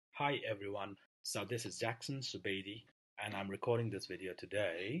Hi everyone. So this is Jackson Subaidi, and I'm recording this video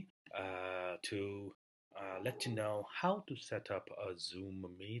today to let you know how to set up a Zoom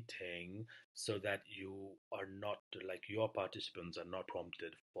meeting so that you are not like your participants are not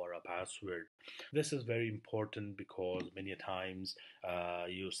prompted for a password. This is very important because many times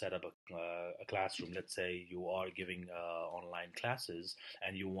you set up a classroom. Let's say you are giving online classes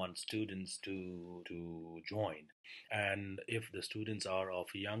and you want students to join, and if the students are of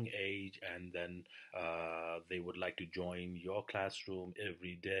young age and then they would like to join your classroom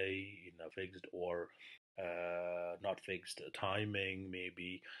every day in a fixed or not fixed timing,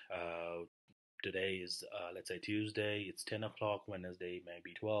 maybe today is let's say Tuesday, it's 10 o'clock, Wednesday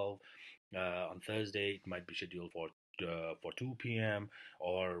maybe 12, on Thursday it might be scheduled for 2 p.m.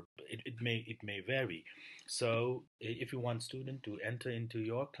 or it may vary. So if you want student to enter into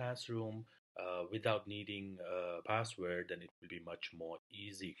your classroom without needing a password, then it will be much more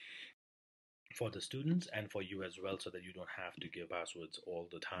easy for the students and for you as well, so that you don't have to give passwords all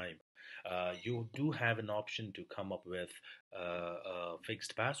the time. You do have an option to come up with a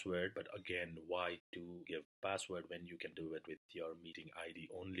fixed password, but again, why to give password when you can do it with your meeting ID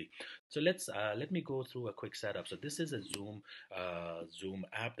only? So let me go through a quick setup. So this is a Zoom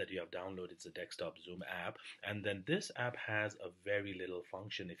app that you have downloaded. It's a desktop Zoom app, and then this app has a very little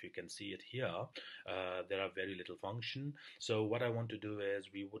function. If you can see it here, there are very little function. So what I want to do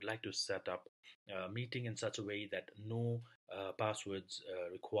is we would like to set up meeting in such a way that no passwords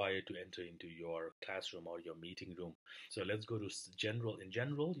required to enter into your classroom or your meeting room. So let's go to general. In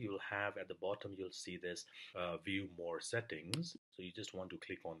general, you'll have at the bottom, you'll see this view more settings. So you just want to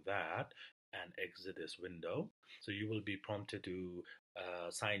click on that and exit this window. So you will be prompted to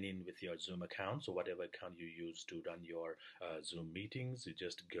sign in with your Zoom account. So whatever account you use to run your Zoom meetings, you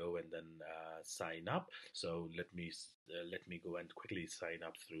just go and then sign up. So let me go and quickly sign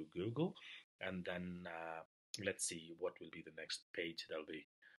up through Google, and then let's see what will be the next page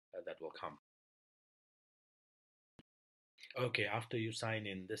that will come. Okay, after you sign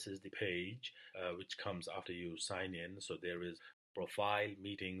in, this is the page which comes after you sign in. So there is profile,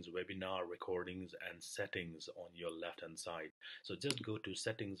 meetings, webinar, recordings, and settings on your left hand side. So just go to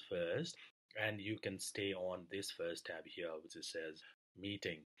settings first, and you can stay on this first tab here, which it says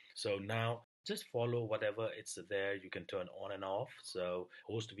meeting. So now just follow whatever it's there. You can turn on and off. So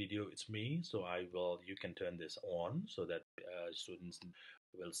host video, it's me. So you can turn this on so that students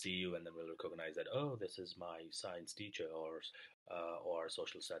will see you and then will recognize that, oh, this is my science teacher or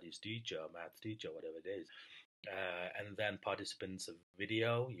social studies teacher, math teacher, whatever it is. And then participants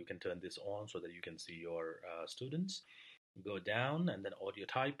video, you can turn this on so that you can see your students. Go down and then audio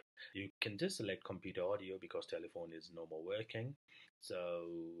type. You can just select computer audio because telephone is no more working. So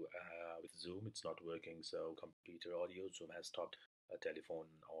with Zoom, it's not working. So computer audio, Zoom has stopped telephone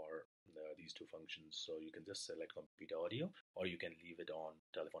or these two functions. So you can just select computer audio, or you can leave it on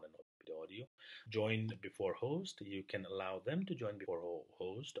telephone and computer audio. Join before host. You can allow them to join before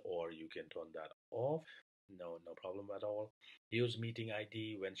host, or you can turn that off. No problem at all. Use meeting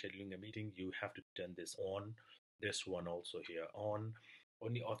ID when scheduling a meeting. You have to turn this on. This one also here on.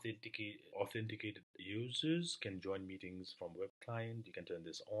 Only authenticated users can join meetings from web client. You can turn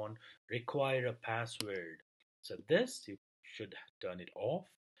this on. Require a password. So this you should turn it off.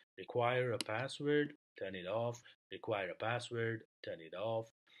 Require a password, turn it off. Require a password, turn it off.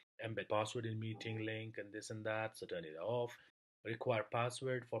 Embed password in meeting link and this and that, so turn it off. Require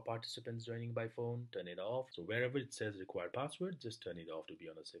password for participants joining by phone, turn it off. So wherever it says require password, just turn it off to be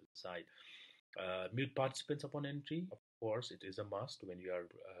on the safe side. Mute participants upon entry. Of course, it is a must when you are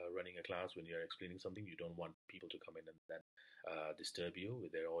running a class, when you are explaining something. You don't want people to come in and then disturb you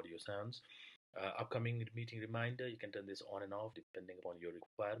with their audio sounds. Upcoming meeting reminder, you can turn this on and off depending upon your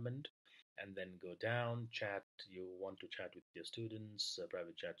requirement. And then go down, chat. You want to chat with your students,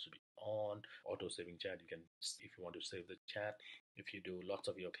 private chat should be on. Auto saving chat, you can, if you want to save the chat. If you do lots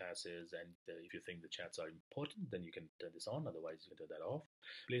of your classes and if you think the chats are important, then you can turn this on. Otherwise, you can turn that off.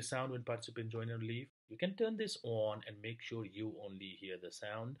 Play sound when participants join and leave. You can turn this on and make sure you only hear the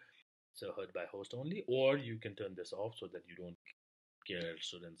sound, so heard by host only, or you can turn this off so that you don't care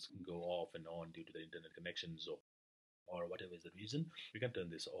students go off and on due to the internet connections or whatever is the reason. You can turn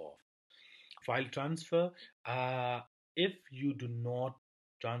this off. File transfer. If you do not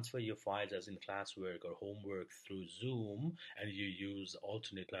transfer your files as in classwork or homework through Zoom, and you use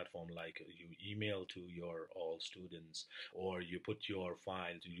alternate platform like you email to your all students, or you put your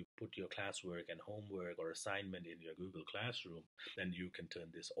files, you put your classwork and homework or assignment in your Google Classroom, then you can turn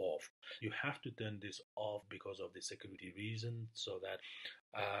this off. You have to turn this off because of the security reason, so that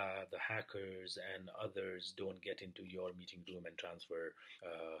the hackers and others don't get into your meeting room and transfer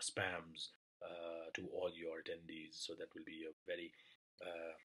spams to all your attendees. So that will be a very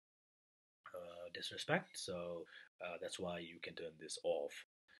uh, disrespect. So that's why you can turn this off.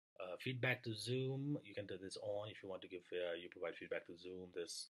 Feedback to Zoom, you can turn this on if you want to give, you provide feedback to Zoom.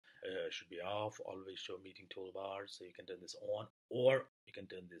 This should be off. Always show meeting toolbar, so you can turn this on, or you can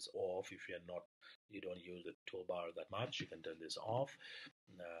turn this off if you're not, you don't use the toolbar that much. You can turn this off.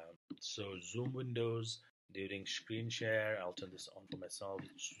 So Zoom windows during screen share, I'll turn this on for myself.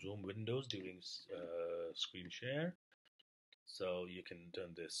 Zoom windows during screen share. So you can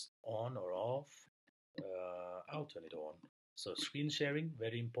turn this on or off. I'll turn it on. So screen sharing,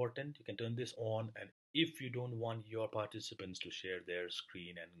 very important. You can turn this on, and if you don't want your participants to share their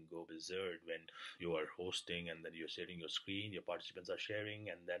screen and go berserk when you are hosting and then you're sharing your screen, your participants are sharing,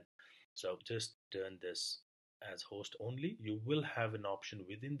 and then so just turn this as host only. You will have an option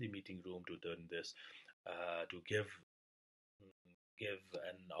within the meeting room to turn this to give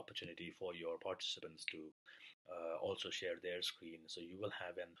an opportunity for your participants to also share their screen. So you will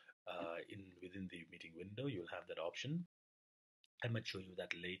have an in within the meeting window, you'll have that option. I might show you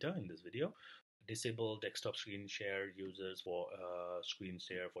that later in this video. Disable desktop screen share users for screen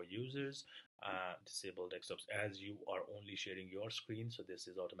share for users. Disable desktops as you are only sharing your screen, so this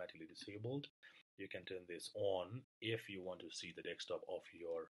is automatically disabled. You can turn this on if you want to see the desktop of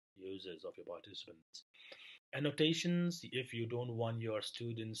your users, of your participants. Annotations, if you don't want your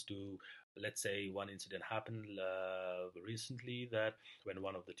students to, let's say one incident happened recently, that when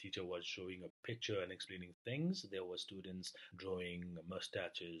one of the teacher was showing a picture and explaining things, there were students drawing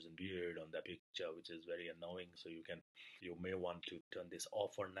mustaches and beard on that picture, which is very annoying. So you may want to turn this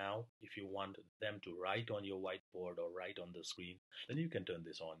off for now. If you want them to write on your whiteboard or write on the screen, then you can turn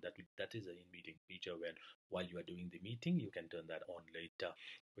this on. That is an in-meeting feature. When while you are doing the meeting, you can turn that on later,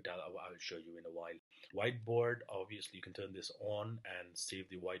 but I'll show you in a while. Whiteboard, obviously you can turn this on and save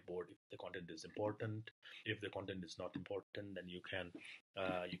the whiteboard if the content is important. If the content is not important, then you can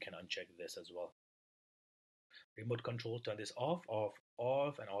uncheck this as well. Remote control, turn this off,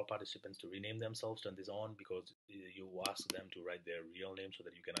 and all participants to rename themselves, turn this on, because you ask them to write their real name so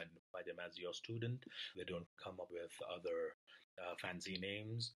that you can identify them as your student. They don't come up with other fancy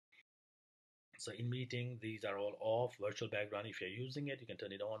names. So in meeting, these are all off. Virtual background, if you're using it, you can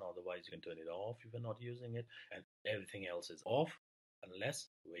turn it on. Otherwise, you can turn it off if you're not using it. And everything else is off unless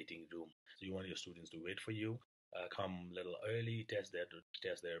waiting room. So you want your students to wait for you. Come a little early, test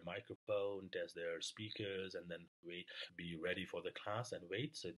their microphone, test their speakers, and then wait. Be ready for the class and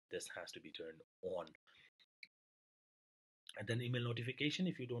wait. So this has to be turned on. And then email notification,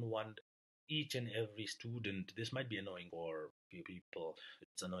 if you don't want each and every student, this might be annoying for few people.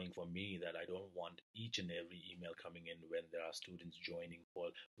 It's annoying for me that I don't want each and every email coming in when there are students joining for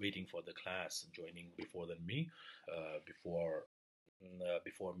waiting for the class, joining before than me, before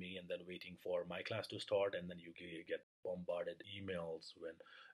me, and then waiting for my class to start, and then you get bombarded emails when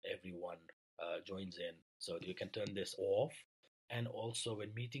everyone joins in. So you can turn this off. And also,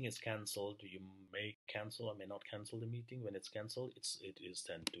 when meeting is cancelled, you may cancel or may not cancel the meeting. When it's cancelled, it is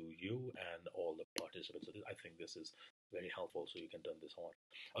sent to you and all the participants. So I think this is very helpful. So you can turn this on.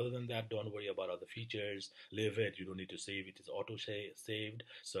 Other than that, don't worry about other features. Leave it. You don't need to save it. It's auto saved.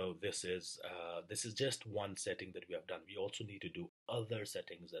 So this is just one setting that we have done. We also need to do other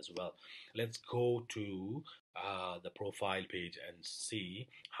settings as well. Let's go to the profile page and see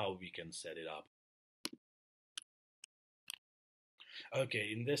how we can set it up.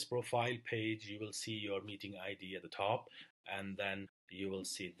 Okay, in this profile page, you will see your meeting ID at the top, and then you will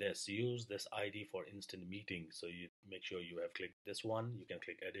see this. Use this ID for instant meeting. So you make sure you have clicked this one. You can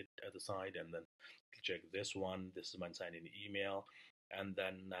click edit at the side and then check this one. This is my sign-in email. And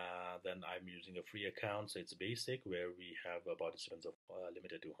then I'm using a free account, so it's basic, where we have participants of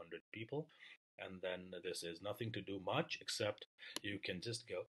limited to 100 people. And then this is nothing to do much, except you can just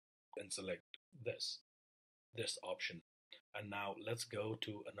go and select this option. And now let's go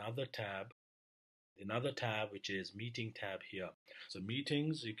to another tab, which is meeting tab here. So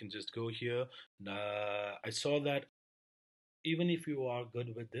meetings, you can just go here. I saw that even if you are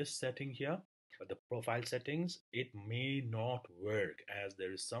good with this setting here, the profile settings, it may not work, as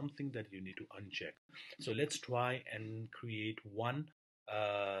there is something that you need to uncheck. So let's try and create one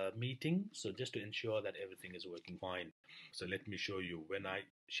meeting. So just to ensure that everything is working fine. So let me show you when I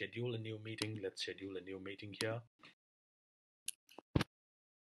schedule a new meeting. Let's schedule a new meeting here.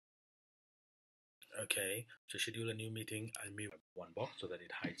 Okay, to schedule a new meeting, I'll move one box so that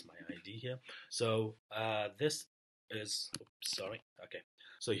it hides my ID here. So this is, oops, sorry. Okay,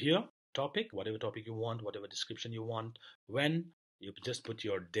 so here, topic, whatever topic you want, whatever description you want, when you just put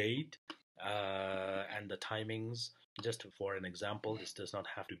your date and the timings. Just for an example, this does not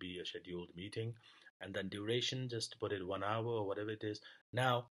have to be a scheduled meeting. And then duration, just put it 1 hour or whatever it is.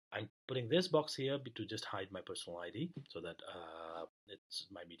 Now, I'm putting this box here to just hide my personal ID so that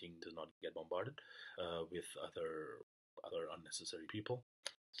my meeting does not get bombarded with other unnecessary people.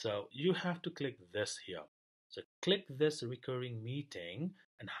 So you have to click this here. So click this recurring meeting,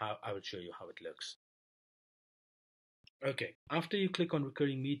 and how I will show you how it looks. Okay, after you click on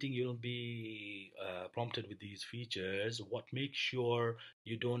recurring meeting, you'll be prompted with these features. What makes sure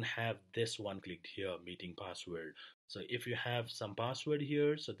you don't have this one clicked here, meeting password. So if you have some password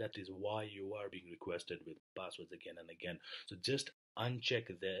here, so that is why you are being requested with passwords again and again. So just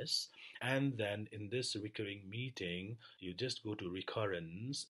uncheck this, and then in this recurring meeting, you just go to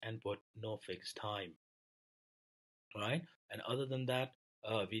recurrence and put no fixed time, right? And other than that,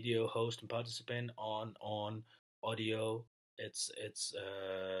 video host and participant on audio, it's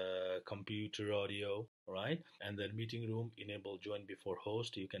computer audio, right? And then meeting room, enable join before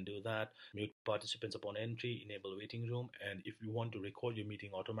host, you can do that. Mute participants upon entry, enable waiting room. And if you want to record your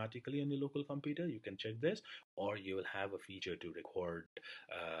meeting automatically on your local computer, you can check this, or you will have a feature to record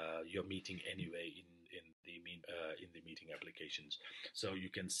your meeting anyway in the meeting applications. So you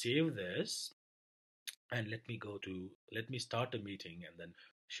can save this, and let me start a meeting and then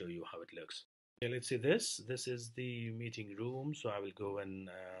show you how it looks. Okay, let's see this. This is the meeting room. So I will go and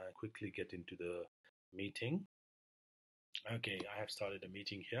quickly get into the meeting. Okay, I have started a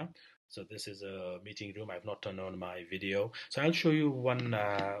meeting here. So this is a meeting room. I've not turned on my video. So I'll show you one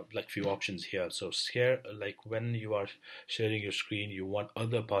like few options here. So share, like when you are sharing your screen, you want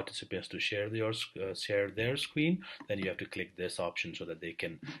other participants to share their screen, then you have to click this option so that they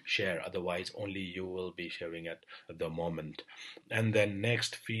can share. Otherwise, only you will be sharing at the moment. And then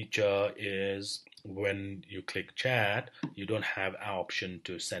next feature is when you click chat, you don't have an option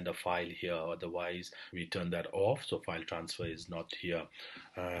to send a file here. Otherwise, we turn that off. So file transfer is not here.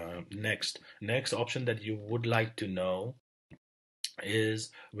 Next option that you would like to know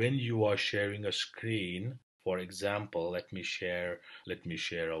is when you are sharing a screen. For example, let me share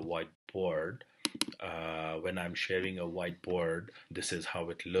a whiteboard. When I'm sharing a whiteboard, this is how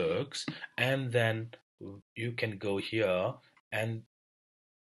it looks. And then you can go here and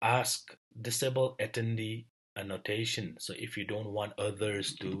ask disable attendee annotation. So if you don't want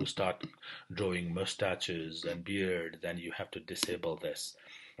others to start drawing mustaches and beard, then you have to disable this,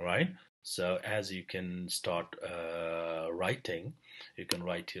 right? So as you can start writing, you can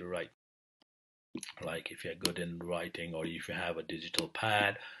write here, right? Like if you're good in writing, or if you have a digital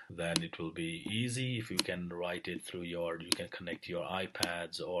pad, then it will be easy. If you can write it through you can connect your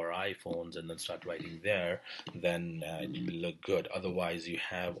iPads or iPhones and then start writing there, then it will look good. Otherwise, you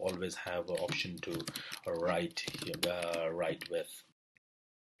have always have an option to write with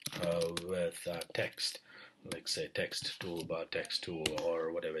text, like say text toolbar, text tool,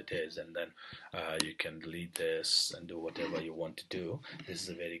 or whatever it is, and then you can delete this and do whatever you want to do. This is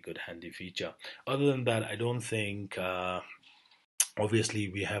a very good handy feature. Other than that, I don't think obviously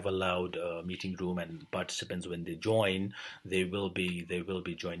we have allowed meeting room, and participants when they join, they will be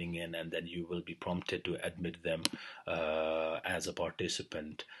joining in, and then you will be prompted to admit them as a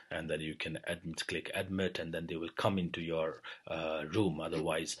participant, and then you can click admit, and then they will come into your room.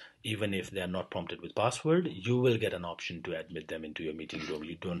 Otherwise, even if they are not prompted with password, you will get an option to admit them into your meeting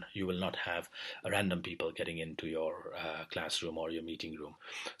room. You will not have random people getting into your classroom or your meeting room.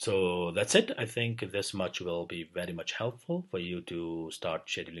 So that's it. I think this much will be very much helpful for you to start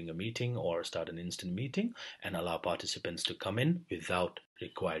scheduling a meeting or start an instant meeting and allow participants to come in without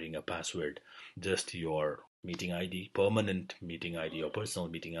requiring a password. Just your meeting ID, permanent meeting ID or personal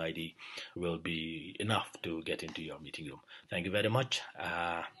meeting ID will be enough to get into your meeting room. Thank you very much.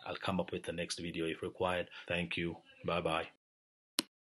 I'll come up with the next video if required. Thank you. Bye bye.